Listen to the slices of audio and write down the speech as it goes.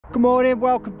Good morning,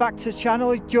 welcome back to the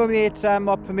channel. Join me here today on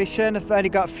my permission. I've only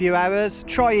got a few hours.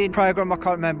 Trying program, I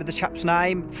can't remember the chap's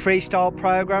name, Freestyle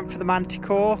program for the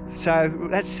Manticore. So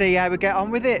let's see how we get on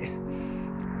with it.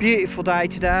 Beautiful day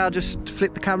today. I'll just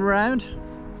flip the camera around.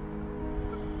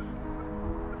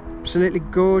 Absolutely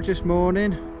gorgeous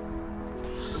morning.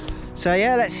 So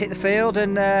yeah, let's hit the field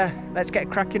and let's get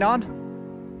cracking on.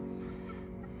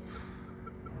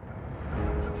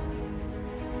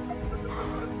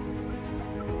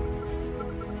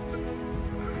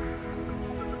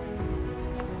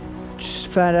 Just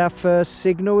found our first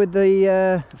signal with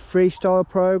the Freestyle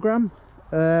program.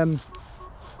 35,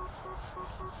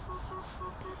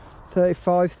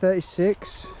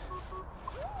 36.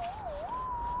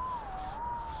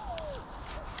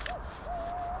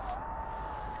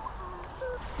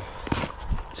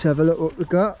 Let's have a look what we've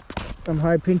got. I'm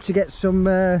hoping to get some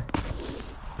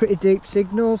pretty deep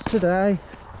signals today.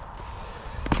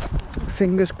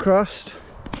 Fingers crossed.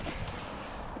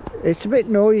 It's a bit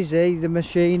noisy, the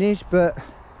machine is, but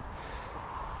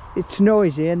it's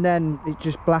noisy and then it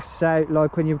just blasts out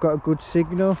like when you've got a good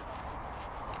signal.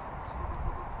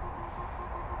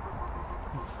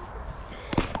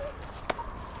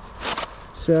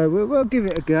 So we'll give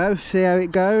it a go, see how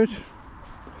it goes.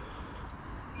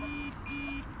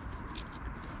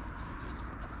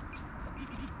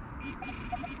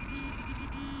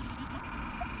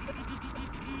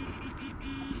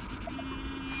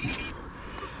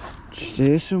 Just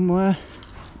here somewhere.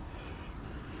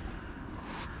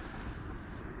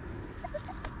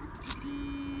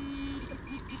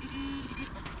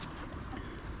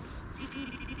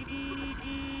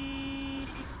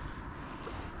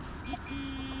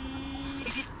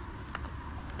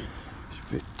 It's a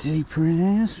bit deeper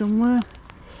in here somewhere.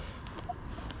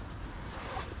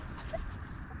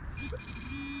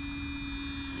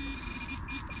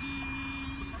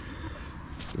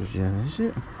 Where is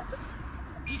it?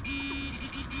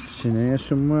 It's in here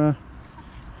somewhere.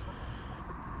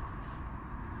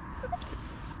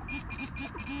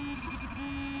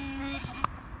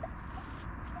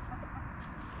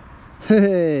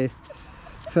 Hey,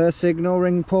 first signal,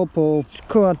 ring purple. Just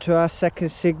come on to our second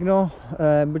signal.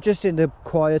 We're just in the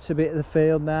quieter bit of the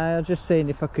field now. I'm just seeing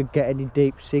if I could get any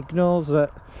deep signals that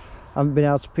I haven't been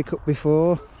able to pick up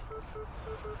before.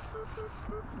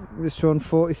 This one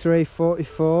 43,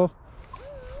 44.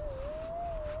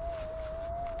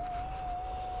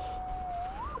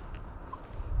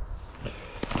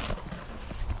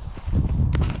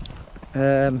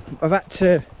 I've had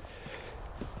to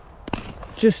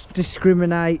just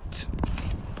discriminate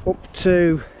up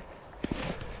to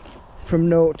from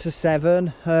 0 to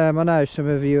 7. I know some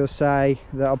of you will say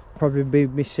that I'll probably be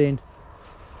missing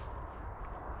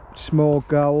small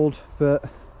gold, but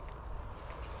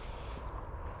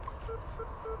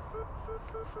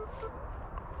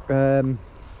for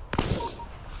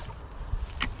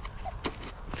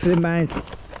the amount,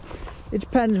 it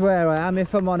depends where I am.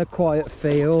 If I'm on a quiet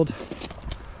field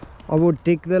I would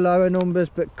dig the lower numbers,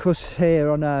 but because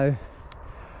here I know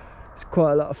there's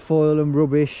quite a lot of foil and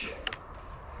rubbish,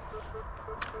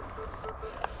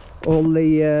 all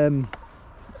the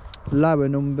lower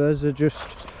numbers are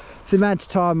just the amount of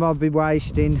time I'll be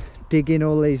wasting digging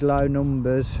all these low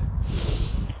numbers.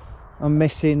 I'm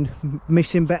missing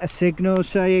better signals,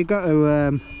 so you've got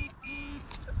to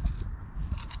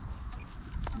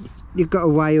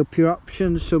weigh up your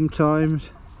options sometimes.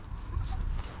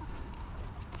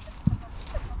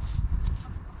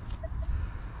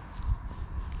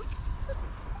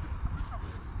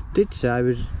 Did say I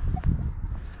was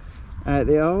out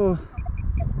the hole.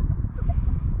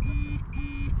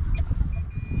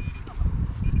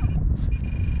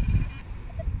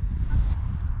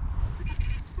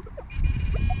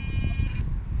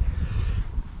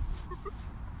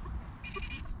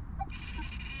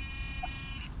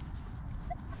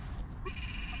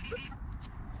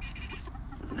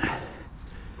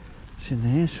 It's in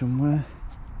here somewhere.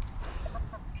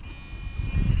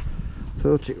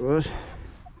 Thought it was.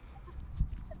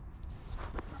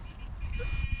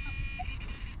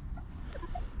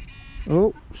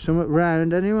 Oh, something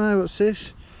round anyway. What's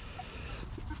this?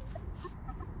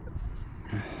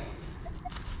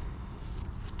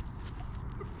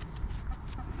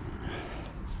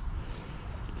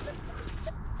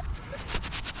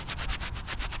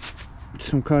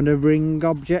 Some kind of ring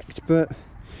object, but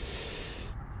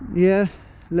yeah,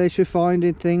 at least we're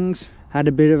finding things. Had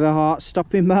a bit of a heart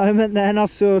stopping moment then. I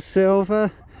saw silver,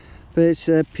 but it's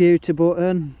a pewter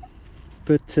button,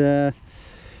 but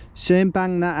soon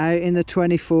bang that out in the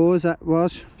 24s. That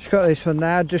was. Just got this one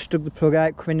now, just dug the plug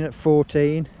out, coming in at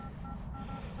 14.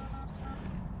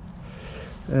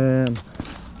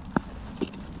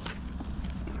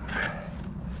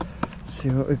 See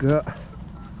what we got.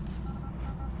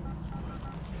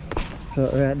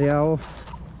 Sort of out the hole.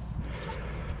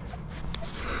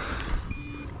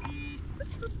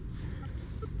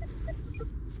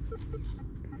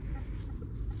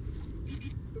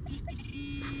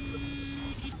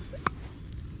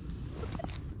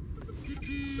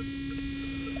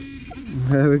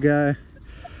 There we go.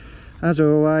 As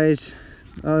always,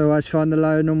 I always find the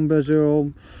low numbers are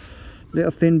all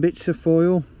little thin bits of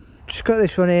foil. Just got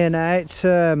this one here now. It's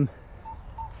sounded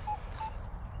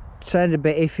a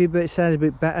bit iffy, but it sounds a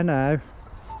bit better now.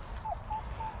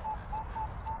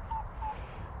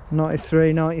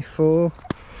 93, 94.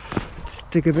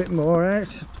 Just dig a bit more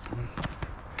out.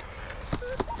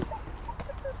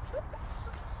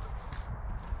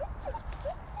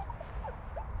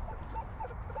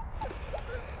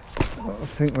 I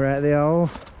think we're out the hole.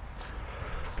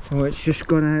 Oh, it's just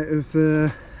gone out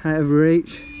of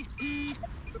reach.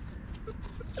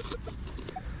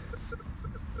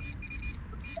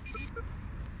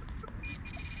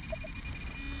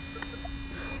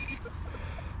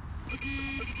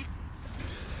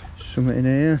 Something in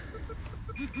here.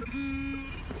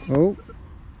 Oh,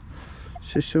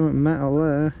 it's just something metal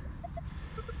there.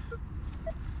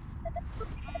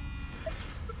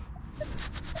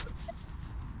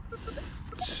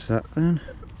 What's that then?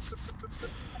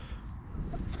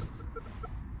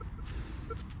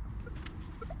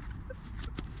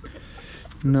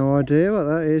 No idea what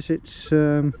that is. It's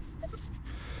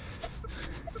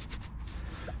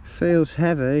feels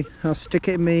heavy. I'll stick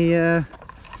it in my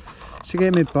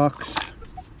box.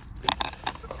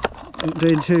 Not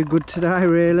doing too good today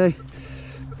really,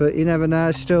 but you never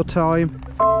know, still time.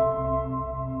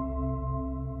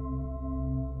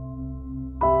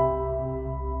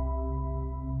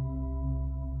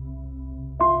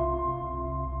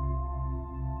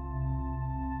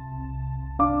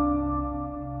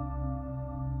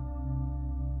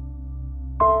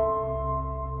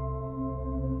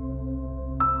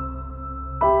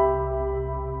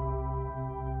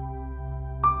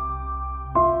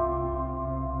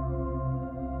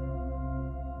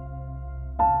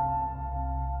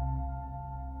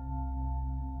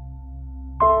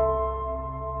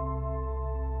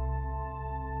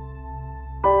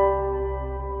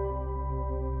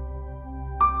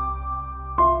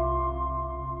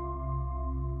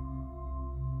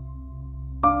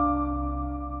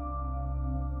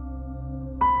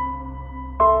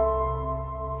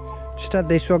 Just had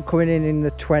this one coming in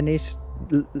the 20s,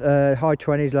 high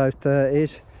 20s, low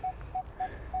 30s.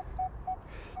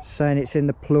 Saying it's in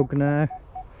the plug now.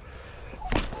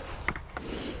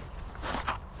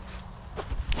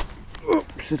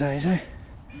 Oops, a daisy.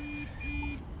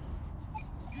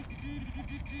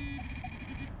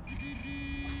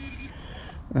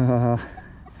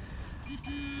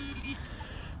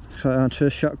 So onto a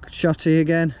shotty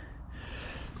again.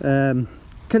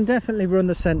 Can definitely run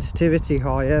the sensitivity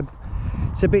higher.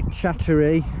 It's a bit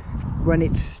chattery when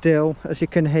it's still, as you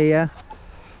can hear,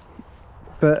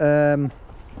 but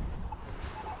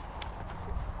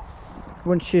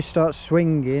once you start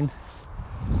swinging,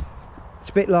 it's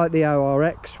a bit like the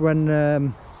ORX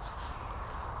when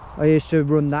I used to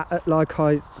run that at like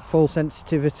full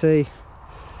sensitivity.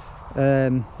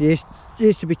 It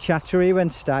used to be chattery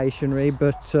when stationary,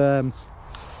 but as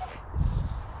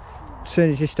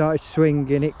soon as you started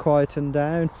swinging it quietened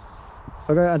down.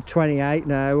 I got it on 28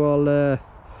 now. I'll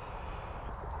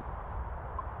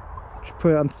just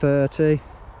put it on 30.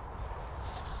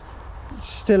 It's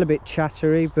still a bit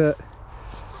chattery, but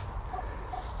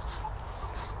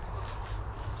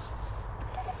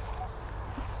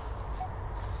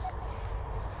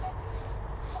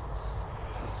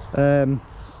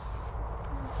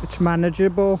it's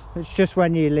manageable. It's just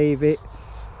when you leave it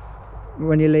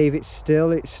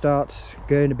still, it starts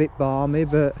going a bit balmy,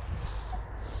 but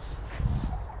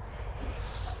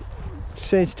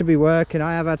seems to be working.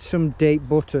 I have had some deep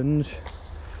buttons.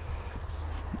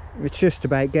 It's just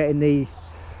about getting the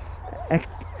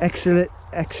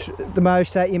the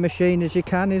most out your machine as you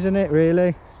can, isn't it,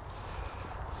 really?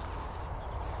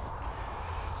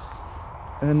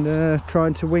 And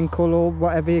trying to winkle or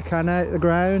whatever you can out the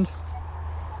ground.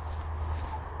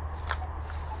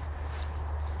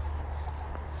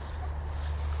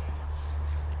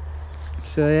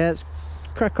 So yeah, let's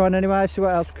crack on anyway, see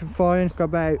what else we can find. Got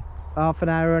about half an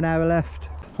hour left.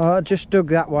 I just dug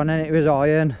that one and it was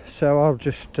iron, so I'll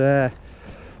just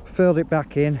filled it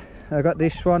back in. I got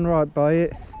this one right by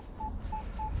it.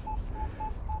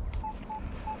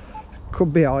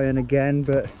 Could be iron again,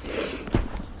 but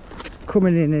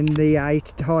coming in the high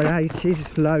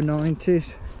 80s, low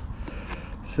 90s.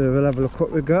 So we'll have a look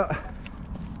what we've got.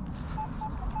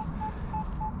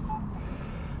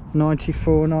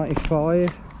 94, 95.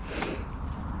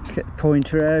 Let's get the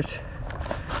pointer out.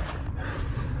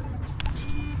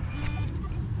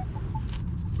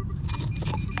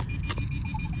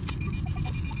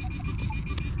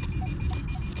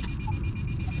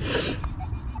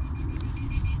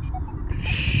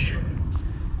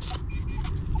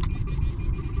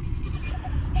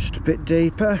 Just a bit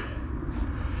deeper.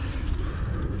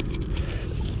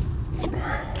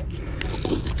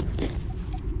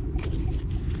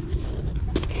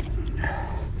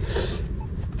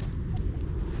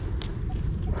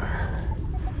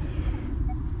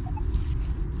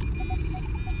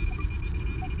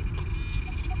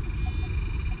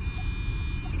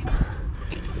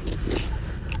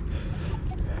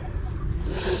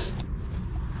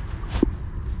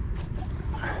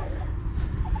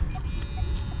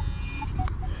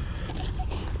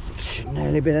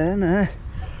 Nearly be there now.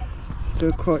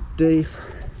 Still quite deep.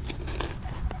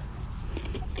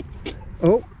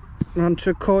 Oh, onto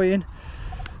a coin.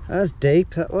 That's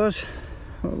deep, that was.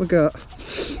 What have we got?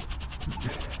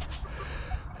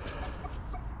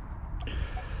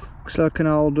 Looks like an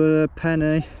old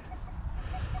penny.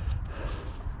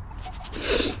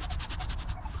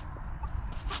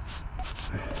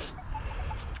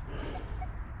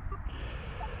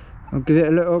 I'll give it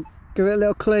a little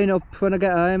clean up when I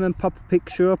get home and pop a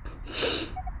picture up.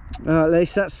 At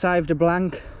least that saved a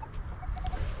blank.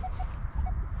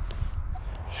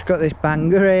 Just got this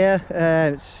banger here.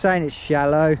 It's saying it's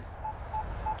shallow.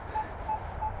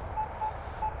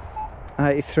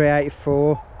 83,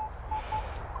 84.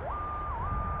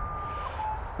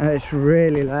 And it's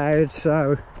really loud,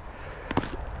 so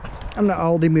I'm not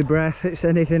holding my breath. It's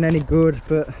anything any good,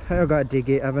 but I've got to dig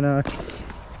it, haven't I?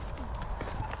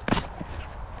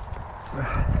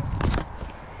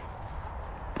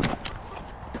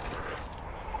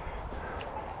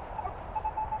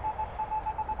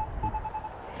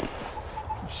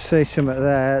 See something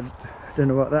there, don't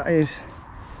know what that is.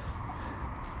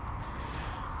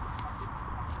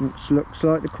 It looks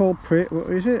like the culprit. What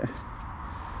is it?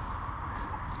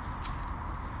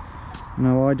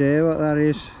 No idea what that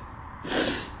is.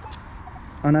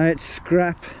 I know it's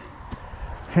scrap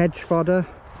hedge fodder.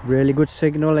 Really good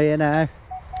signal here now.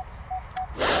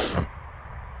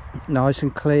 Nice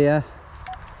and clear.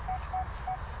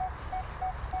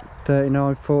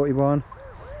 39.41.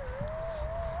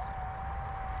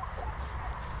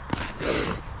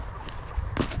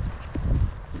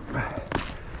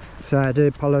 So I do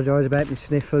apologise about me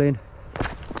sniffling.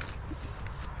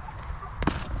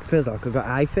 Feels like I've got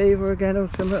hay fever again or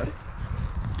something.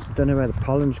 Don't know where the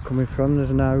pollen's coming from.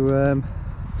 There's no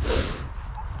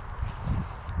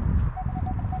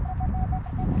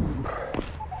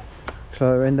so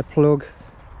we're in the plug.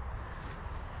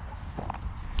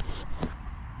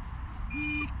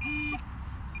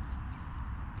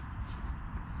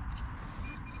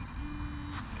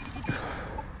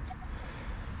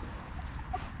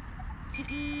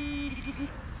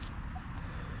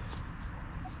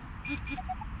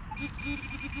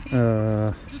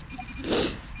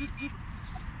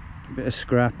 Bit of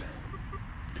scrap.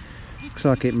 Looks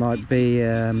like it might be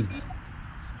I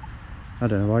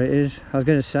don't know what it is. I was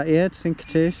going to say, yeah, I think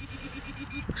it is.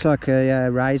 Looks like a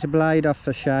razor blade off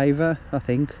a shaver, I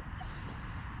think.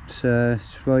 So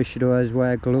that's why you should always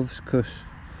wear gloves, because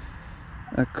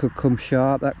that could come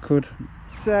sharp, that could.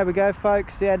 So there we go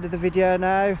folks, the end of the video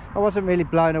now. I wasn't really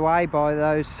blown away by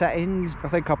those settings. I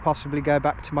think I'll possibly go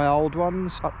back to my old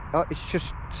ones. It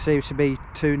just seems to be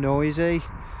too noisy.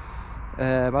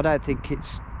 I don't think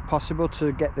it's possible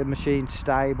to get the machine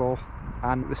stable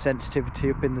and the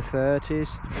sensitivity up in the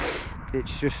 30s.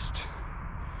 It's just,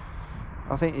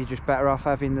 I think you're just better off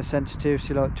having the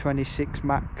sensitivity like 26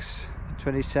 max,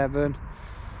 27.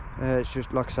 It's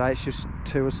just, like I say, it's just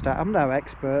too unstable. I'm no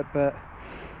expert, but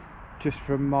just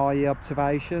from my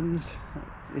observations,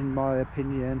 in my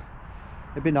opinion,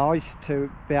 it'd be nice to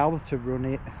be able to run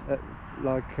it at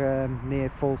like near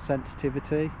full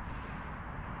sensitivity,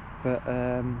 but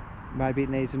maybe it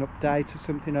needs an update or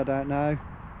something, I don't know.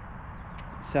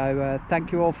 So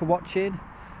thank you all for watching,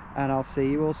 and I'll see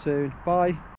you all soon. Bye.